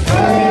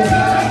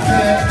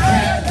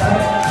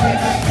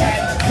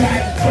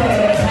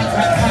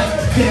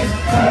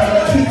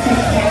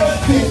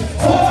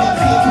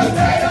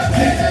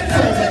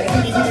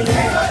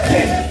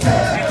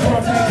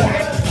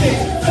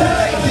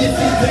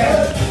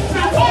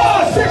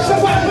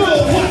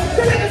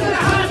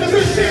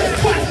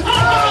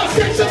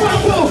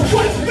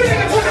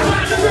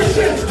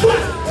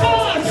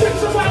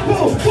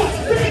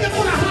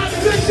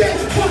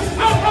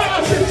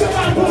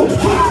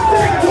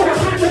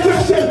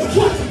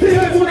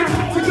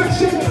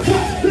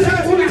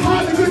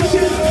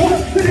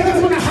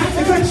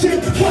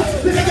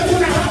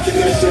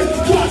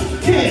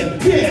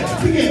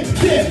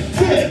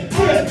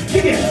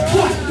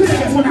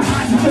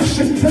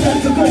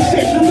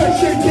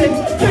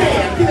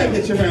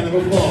 A round of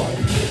applause.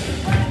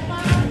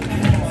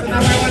 So now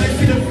I want to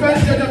see the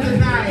first judge of the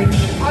night,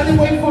 all the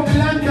way from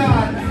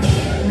London.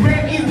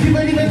 Where is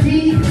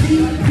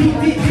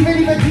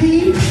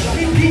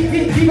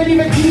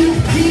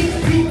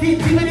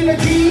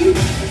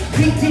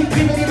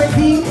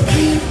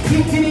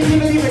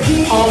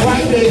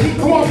Alright, baby.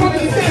 Come on, come on,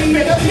 stand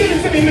me, let's get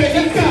it to me, man.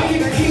 Let's go.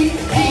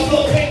 All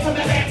the way from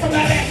the back, all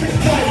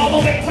the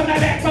way from the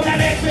back, all the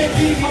way from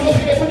the back, all the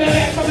way from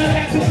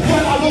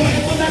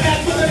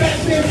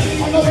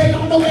the back,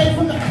 all the way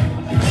from the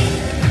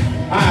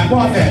Alright,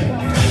 pause that.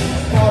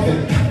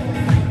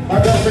 My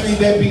girlfriend needs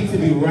that beat to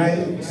be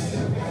right.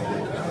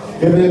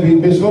 Give me that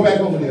beat, bitch. Go back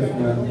over there for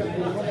now.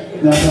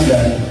 Now come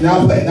back.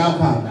 Now play, now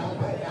come.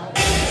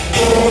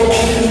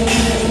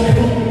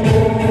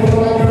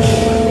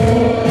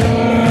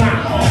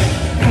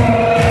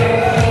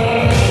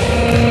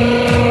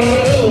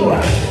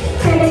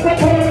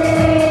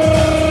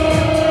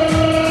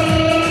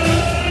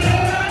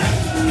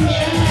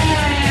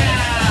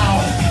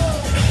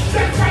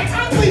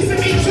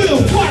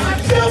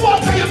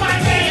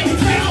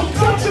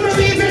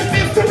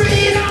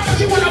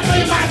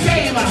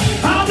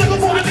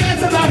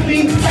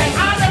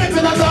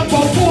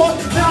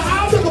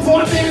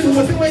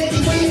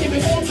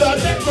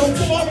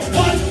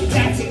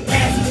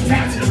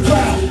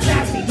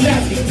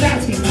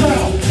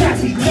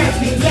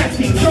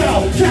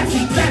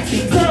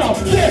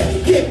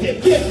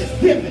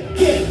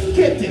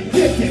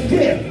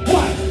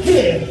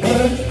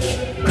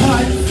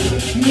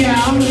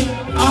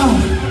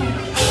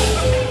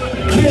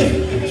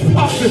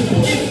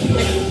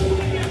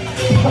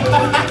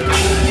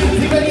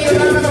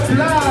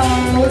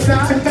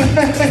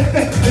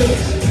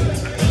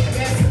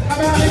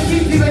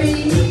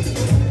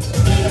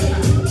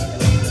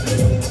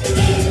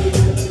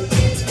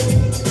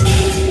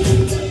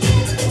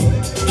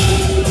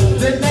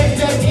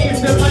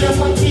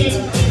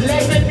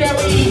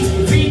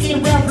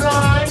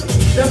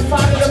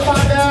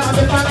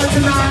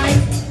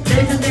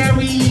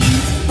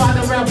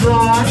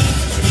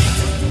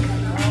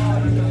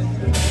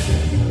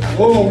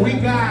 Oh, we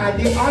got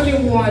the only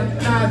one,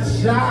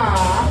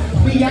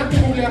 Naja. We have to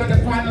move on the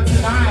final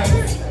tonight.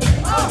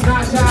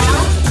 Naja,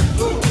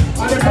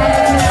 on the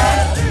final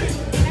tonight.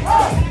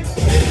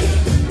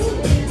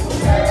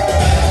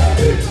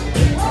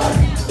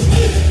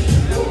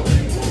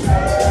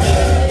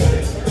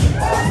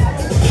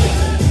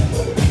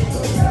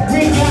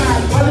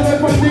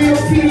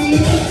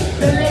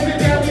 The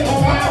legendary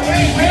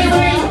O'Reilly. Wait,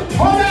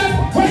 hold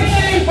up. Wait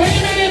a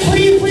minute.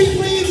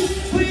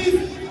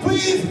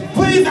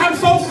 Please. I'm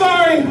so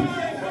sorry.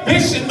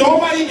 Bitch,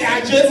 nobody, I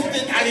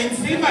didn't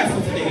see my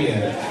sister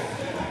here.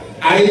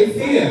 I didn't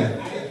see her.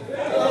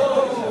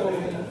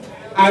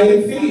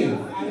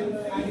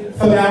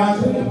 So now I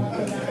do.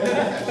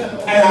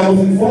 And I was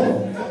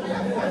informed.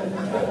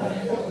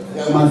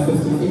 That my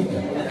sister here.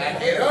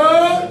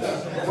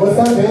 What's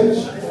up, bitch?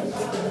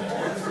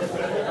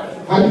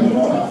 How you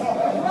doing?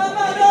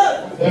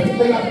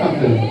 Everything I come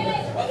through.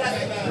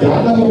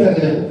 Y'all know who that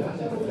is.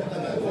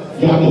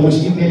 Y'all know what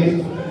she did.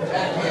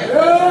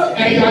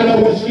 And y'all know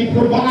what she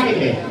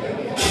provided.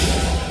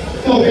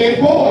 So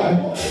therefore,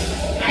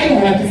 I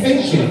don't have to say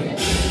shit.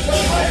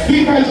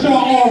 Because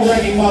y'all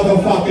already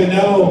motherfucking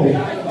know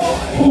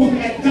who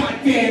that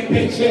goddamn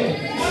bitch is.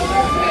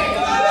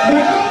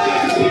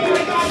 She my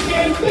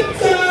goddamn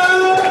sister!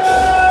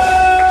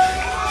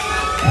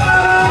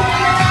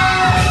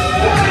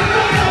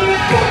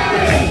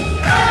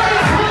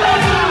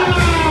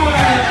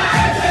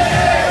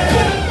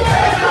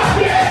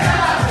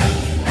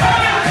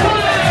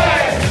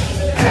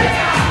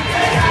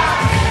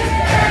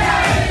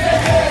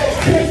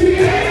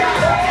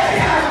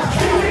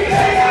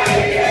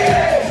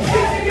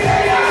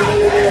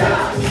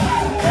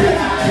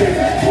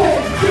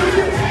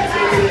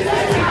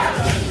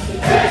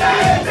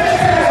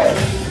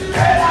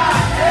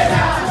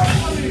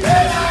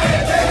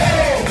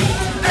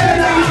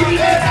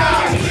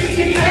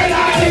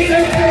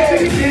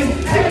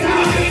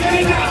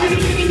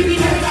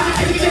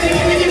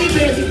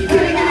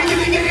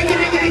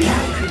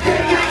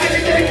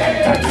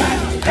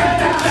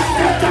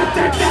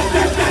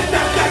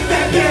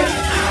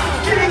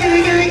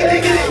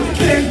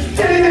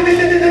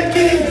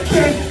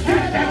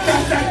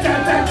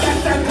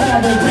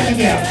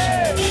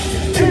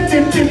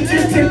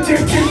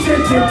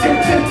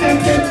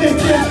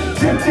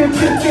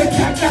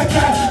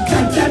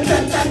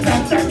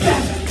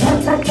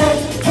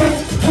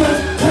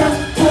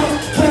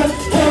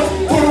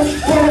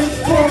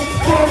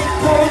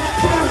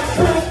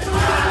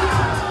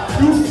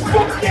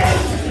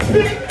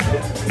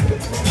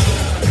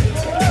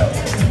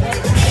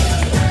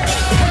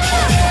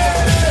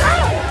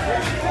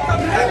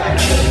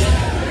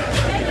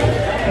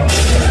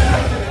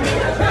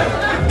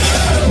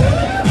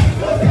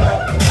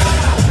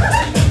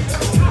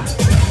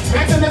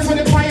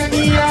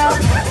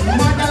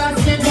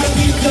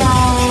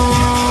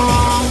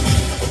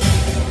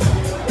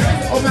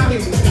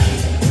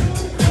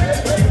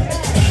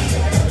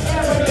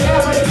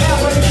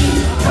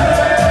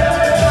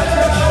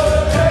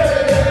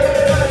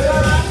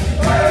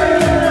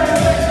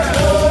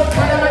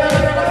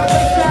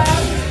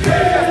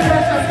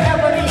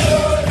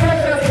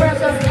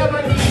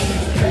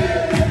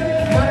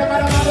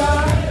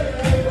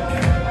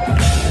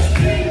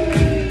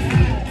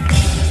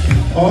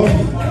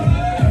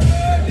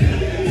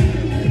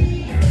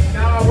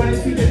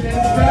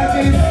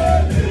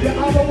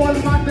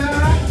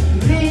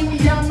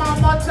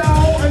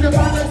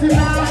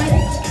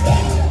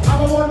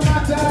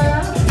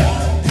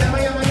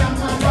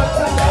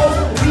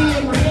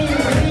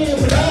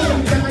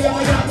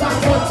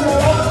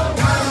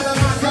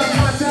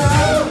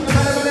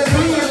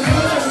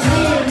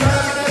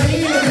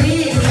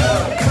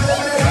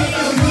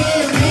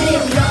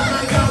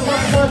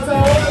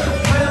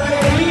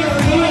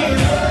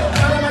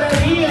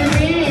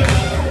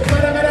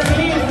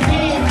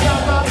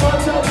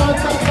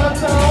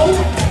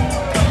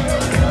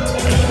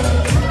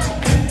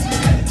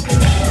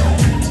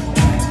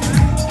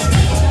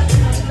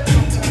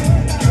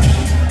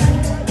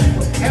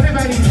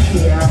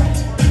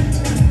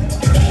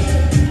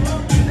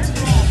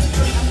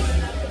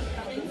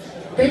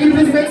 Can you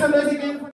please make some noise?